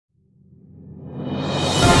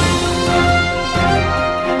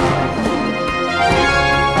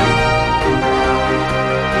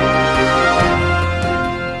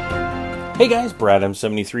Hey guys, Brad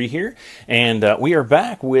M73 here, and we are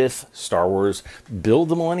back with Star Wars Build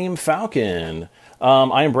the Millennium Falcon.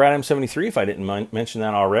 I am Brad M73, if I didn't mention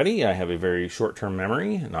that already. I have a very short-term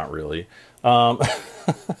memory, not really. But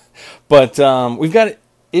we've got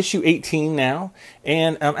issue 18 now,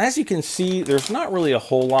 and as you can see, there's not really a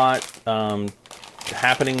whole lot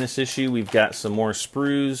happening this issue. We've got some more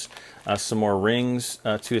sprues, some more rings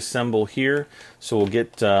to assemble here, so we'll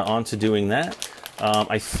get on to doing that.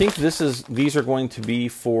 I think these are going to be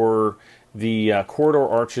for the corridor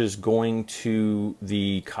arches going to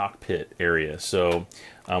the cockpit area. So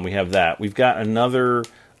we have that. We've got another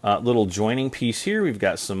little joining piece here. We've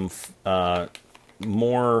got some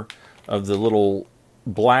more of the little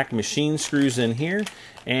black machine screws in here.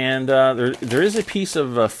 And there is a piece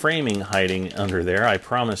of framing hiding under there, I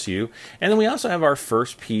promise you. And then we also have our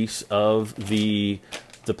first piece of the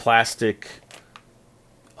plastic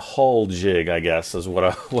hull jig, I guess, is what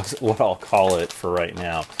I'll call it for right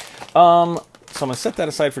now. So I'm going to set that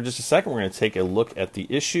aside for just a second. We're going to take a look at the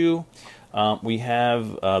issue. We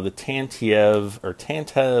have the Tantive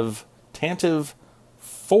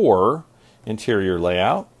 4 interior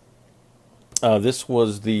layout. This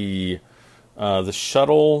was the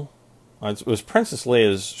shuttle. It was Princess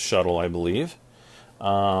Leia's shuttle, I believe.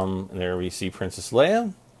 There we see Princess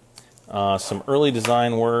Leia. Some early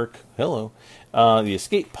design work. Hello. The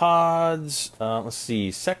escape pods. Let's see.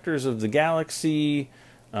 Sectors of the galaxy.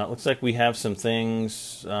 Looks like we have some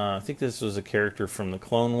things. I think this was a character from the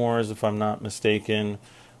Clone Wars, if I'm not mistaken.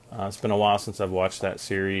 It's been a while since I've watched that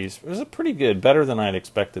series. It was pretty good. Better than I'd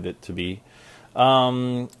expected it to be.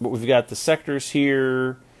 But we've got the sectors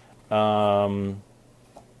here.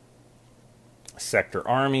 Sector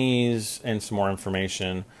armies and some more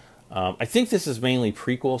information. I think this is mainly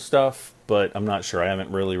prequel stuff, but I'm not sure. I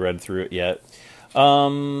haven't really read through it yet.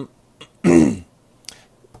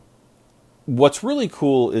 What's really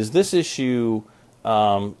cool is this issue,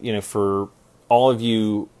 for all of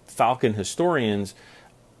you Falcon historians,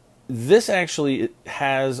 this actually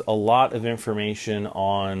has a lot of information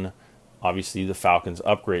on, obviously, the Falcon's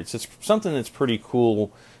upgrades. It's something that's pretty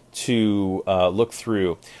cool to look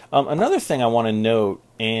through. Another thing I want to note,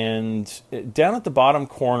 and down at the bottom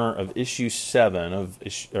corner of issue 7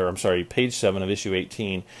 page 7 of issue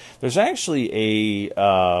 18, there's actually a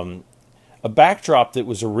backdrop that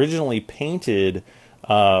was originally painted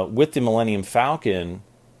with the Millennium Falcon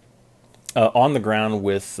on the ground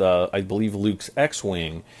with, I believe, Luke's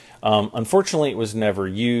X-Wing. Unfortunately, it was never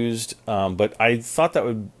used, but I thought that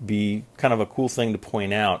would be kind of a cool thing to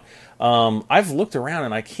point out. I've looked around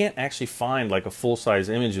and I can't actually find like a full-size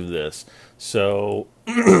image of this, so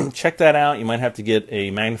check that out. You might have to get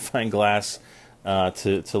a magnifying glass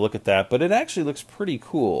to look at that, but it actually looks pretty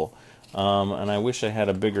cool. And I wish I had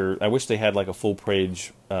I wish they had like a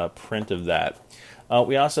full-page print of that.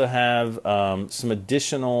 We also have some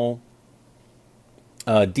additional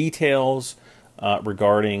details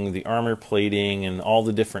regarding the armor plating and all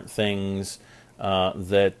the different things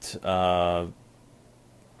that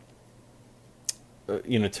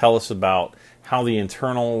tell us about how the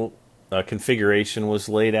internal configuration was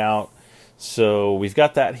laid out. So we've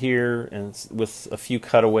got that here, and with a few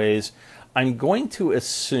cutaways. I'm going to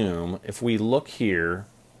assume if we look here,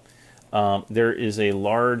 there is a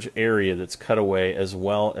large area that's cut away, as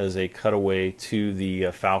well as a cutaway to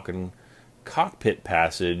the Falcon cockpit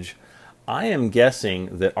passage. I am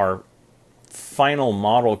guessing that our final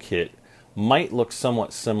model kit might look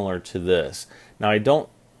somewhat similar to this. Now, I don't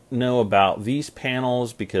know about these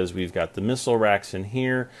panels because we've got the missile racks in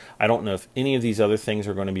here. I don't know if any of these other things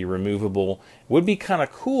are going to be removable. It would be kind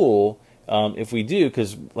of cool if we do,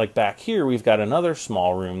 because like back here, we've got another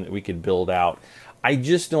small room that we could build out. I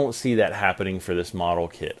just don't see that happening for this model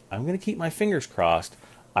kit. I'm going to keep my fingers crossed.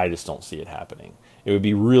 I just don't see it happening. It would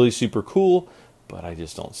be really super cool, but I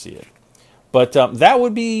just don't see it. But that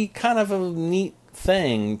would be kind of a neat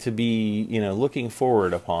thing to be, looking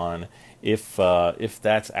forward upon if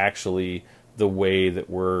that's actually the way that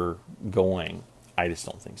we're going. I just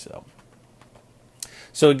don't think so.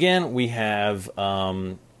 So again, we have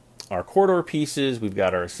our corridor pieces. We've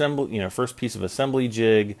got our first piece of assembly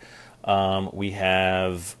jig. We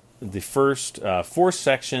have the first 4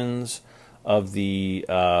 sections of the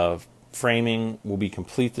framing will be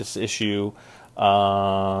complete this issue.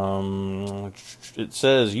 It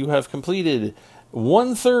says you have completed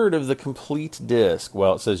 1/3 of the complete disc.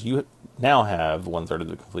 Well, it says you now have 1/3 of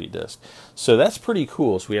the complete disc. So that's pretty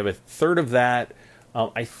cool. So we have 1/3 of that.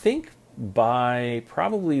 I think by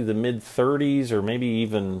probably the mid-30s, or maybe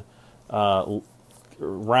even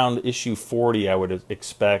around issue 40, I would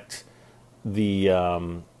expect the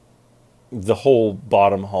the whole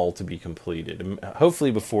bottom hull to be completed.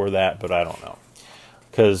 Hopefully before that, but I don't know.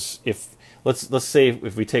 Because if let's say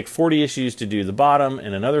if we take 40 issues to do the bottom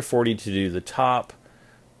and another 40 to do the top,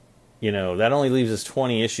 you know, that only leaves us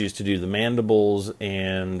 20 issues to do the mandibles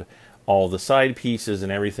and all the side pieces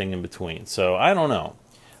and everything in between. So I don't know,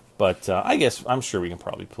 but I guess I'm sure we can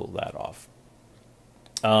probably pull that off.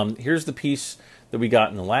 Here's the piece that we got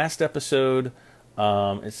in the last episode.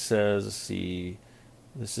 It says, let's see,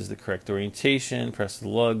 this is the correct orientation. Press the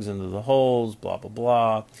lugs into the holes, blah,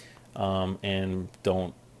 blah, blah, and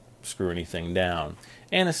don't screw anything down.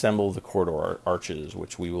 And assemble the corridor arches,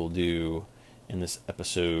 which we will do in this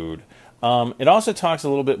episode. It also talks a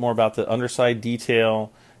little bit more about the underside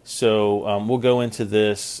detail. So we'll go into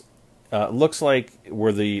this. Looks like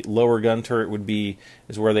where the lower gun turret would be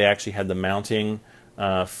is where they actually had the mounting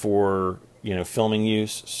for, you know, filming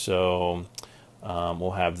use. So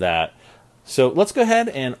we'll have that. So let's go ahead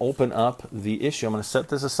and open up the issue. I'm going to set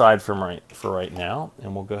this aside for right now,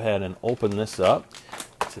 and we'll go ahead and open this up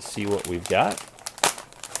to see what we've got.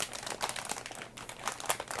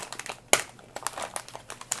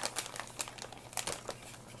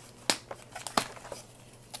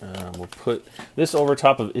 We'll put this over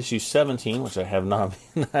top of issue 17, which I have not,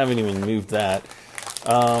 haven't even moved that.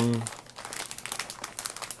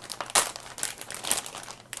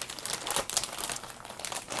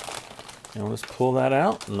 And we'll just pull that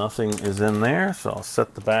out. Nothing is in there, so I'll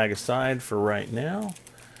set the bag aside for right now.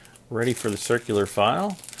 Ready for the circular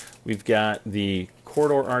file. We've got the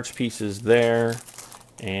corridor arch pieces there,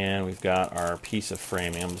 and we've got our piece of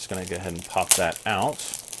framing. I'm just going to go ahead and pop that out,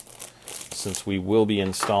 since we will be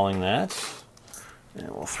installing that. And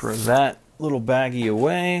we'll throw that little baggie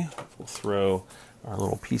away. We'll throw our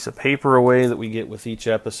little piece of paper away that we get with each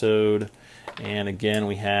episode. And again,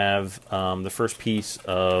 we have the first piece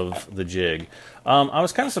of the jig. I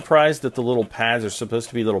was kind of surprised that the little pads are supposed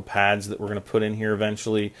to be little pads that we're going to put in here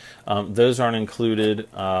eventually. Those aren't included.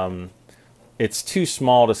 It's too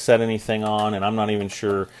small to set anything on, and I'm not even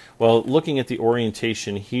sure. Well, looking at the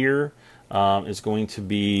orientation here is going to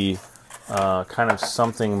be kind of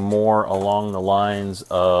something more along the lines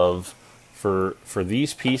of for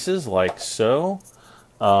these pieces, like so.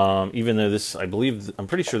 Even though this, I'm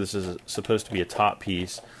pretty sure this is supposed to be a top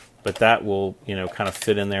piece, but that will, you know, kind of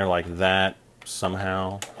fit in there like that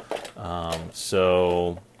somehow. Yeah.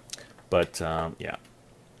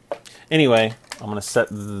 Anyway, I'm going to set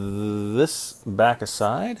this back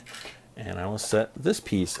aside, and I will set this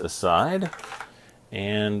piece aside.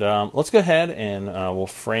 And let's go ahead and we'll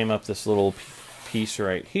frame up this little piece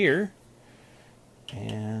right here.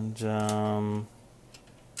 And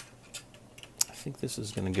I think this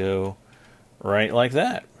is going to go right like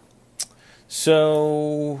that.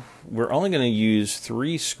 So we're only going to use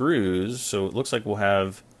 3 screws, so it looks like we'll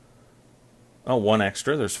have, oh, 1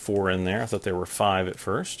 extra. There's 4 in there. I thought there were 5 at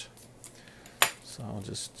first. So I'll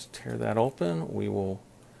just tear that open. We will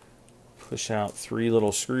push out 3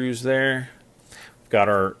 little screws there. We've got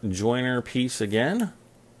our joiner piece again.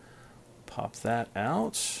 Pop that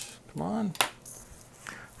out. Come on.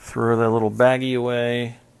 Throw that little baggie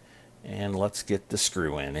away. And let's get the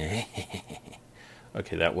screw in.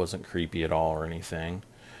 Okay, that wasn't creepy at all or anything.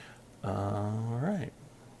 All right.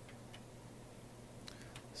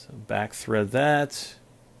 So back thread that.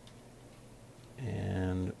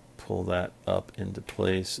 And pull that up into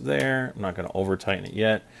place there. I'm not going to over tighten it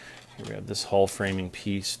yet. Here we have this hull framing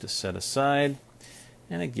piece to set aside.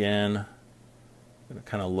 And again, I'm going to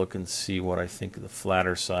kind of look and see what I think the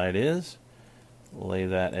flatter side is. Lay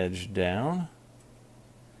that edge down.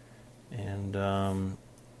 And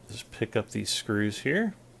just pick up these screws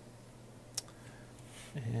here.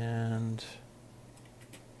 And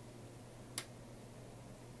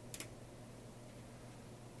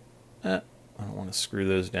I don't want to screw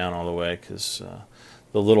those down all the way because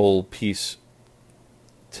the little piece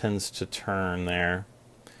tends to turn there.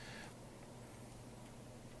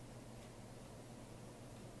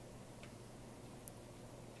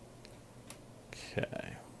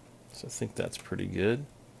 Okay, so I think that's pretty good.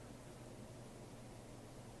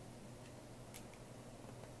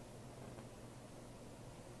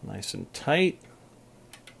 Nice and tight.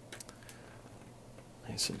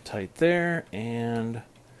 Nice and tight there, and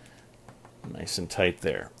nice and tight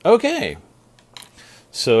there. Okay.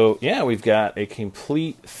 So, yeah, we've got a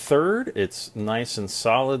complete third. It's nice and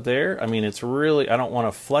solid there. I mean, it's really, I don't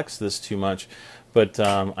want to flex this too much, but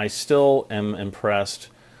I still am impressed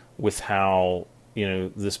with how, you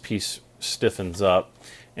know, this piece stiffens up.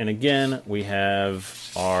 And again, we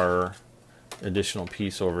have our additional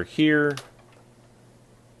piece over here,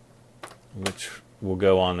 which will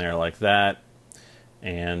go on there like that.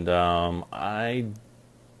 And I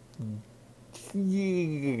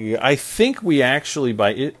think we actually,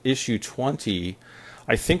 by issue 20,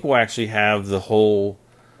 I think we'll actually have the whole,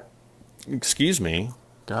 excuse me,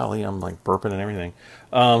 golly, I'm like burping and everything.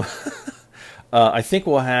 I think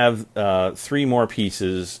we'll have 3 more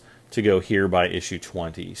pieces to go here by issue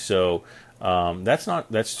 20. So that's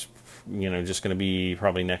just going to be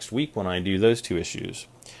probably next week when I do those 2 issues.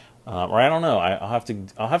 Or I don't know. I'll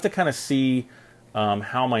have to kind of see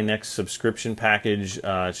how my next subscription package,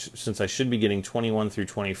 since I should be getting 21 through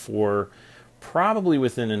 24, probably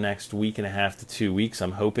within the next week and a half to 2 weeks.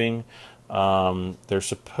 I'm hoping. They were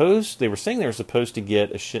saying they were supposed to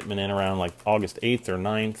get a shipment in around like August 8th or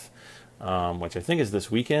 9th, which I think is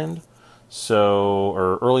this weekend. So,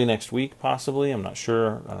 or early next week possibly. I'm not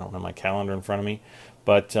sure. I don't have my calendar in front of me.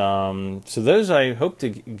 But so those, I hope to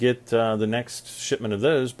get the next shipment of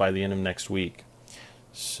those by the end of next week.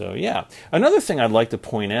 So yeah, another thing I'd like to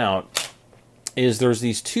point out is there's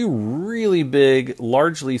these 2 really big,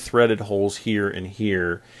 largely threaded holes here and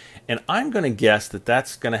here, and I'm going to guess that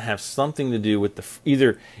that's going to have something to do with the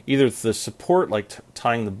either the support, like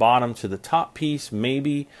tying the bottom to the top piece,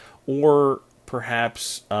 maybe, or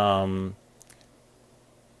perhaps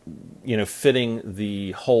fitting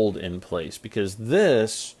the hold in place, because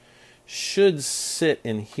this should sit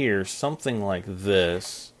in here something like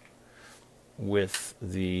this, with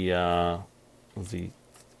the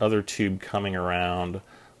other tube coming around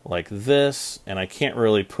like this, and I can't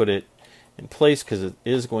really put it in place because it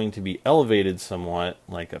is going to be elevated somewhat,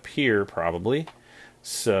 like up here probably.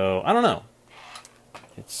 So I don't know.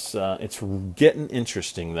 It's getting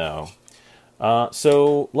interesting though.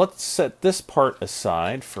 So let's set this part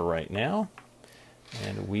aside for right now,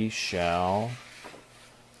 and we shall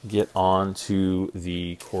get on to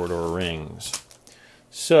the corridor rings.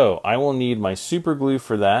 So I will need my super glue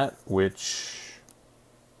for that, which,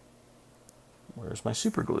 where's my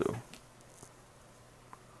super glue?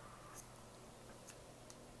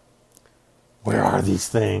 Where are these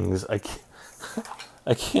things?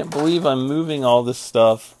 I can't believe I'm moving all this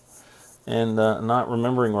stuff and not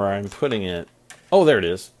remembering where I'm putting it. Oh, there it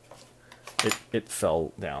is. It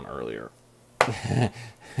fell down earlier.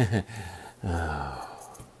 Oh.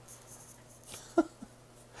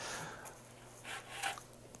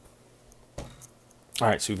 All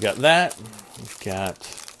right, so we've got that. We've got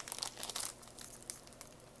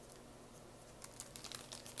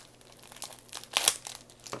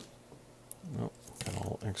got a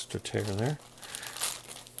little extra tear there.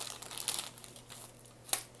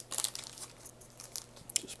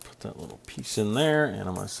 That little piece in there, and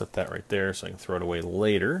I'm going to set that right there so I can throw it away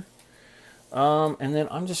later. And then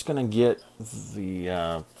I'm just going to get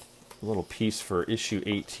the little piece for issue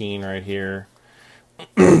 18 right here.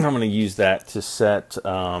 I'm going to use that to set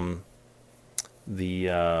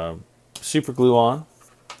the super glue on.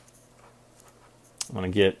 I'm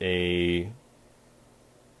going to get a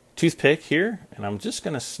toothpick here, and I'm just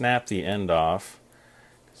going to snap the end off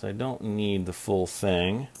because I don't need the full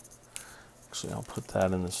thing. Actually, I'll put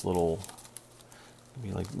that in this little,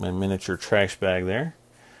 maybe like my miniature trash bag there.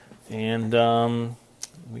 And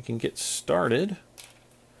we can get started.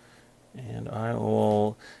 And I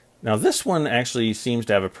will, now this one actually seems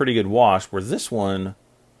to have a pretty good wash, where this one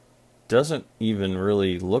doesn't even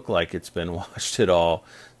really look like it's been washed at all.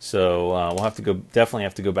 So we'll have to definitely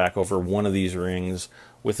have to go back over one of these rings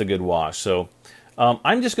with a good wash. So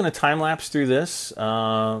I'm just going to time lapse through this,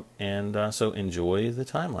 so enjoy the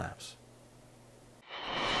time lapse.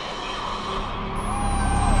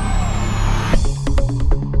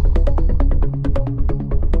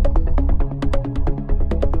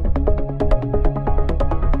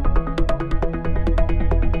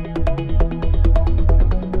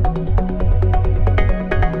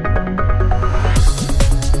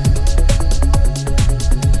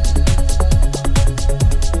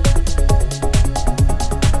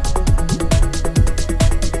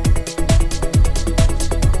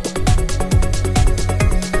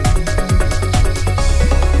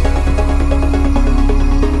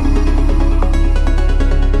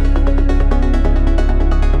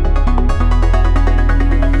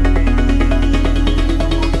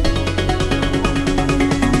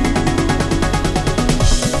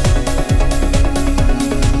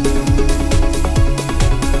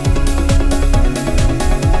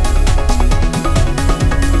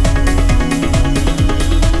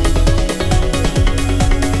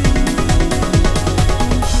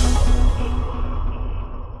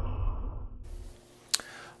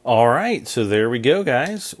 All right, so there we go,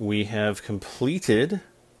 guys. We have completed.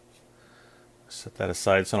 Set that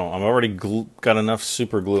aside. So I'm already got enough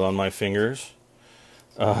super glue on my fingers.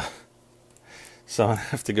 So I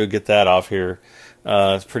have to go get that off here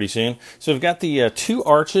pretty soon. So we've got the 2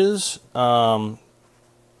 arches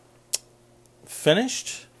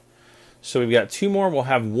finished. So we've got 2 more. We'll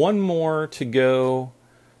have 1 more to go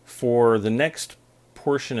for the next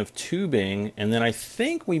portion of tubing, and then I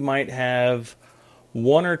think we might have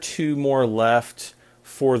 1 or 2 more left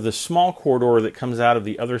for the small corridor that comes out of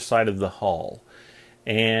the other side of the hull.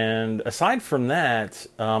 And aside from that,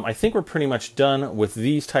 I think we're pretty much done with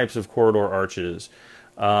these types of corridor arches.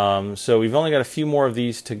 So we've only got a few more of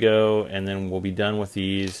these to go, and then we'll be done with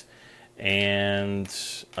these. And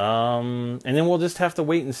then we'll just have to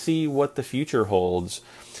wait and see what the future holds.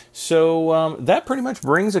 So that pretty much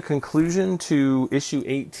brings a conclusion to issue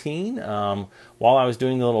 18. While I was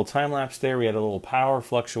doing the little time lapse there, we had a little power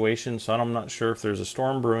fluctuation, so I'm not sure if there's a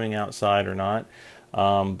storm brewing outside or not,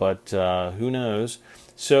 but who knows.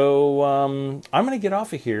 So I'm going to get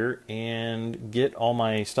off of here and get all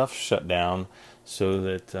my stuff shut down so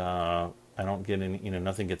that I don't get any,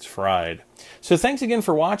 nothing gets fried. So thanks again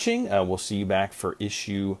for watching. We'll see you back for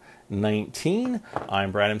issue 19.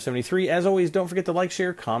 I'm Brad M73. As always, don't forget to like,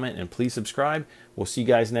 share, comment, and please subscribe. We'll see you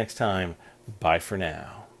guys next time. Bye for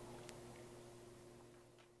now.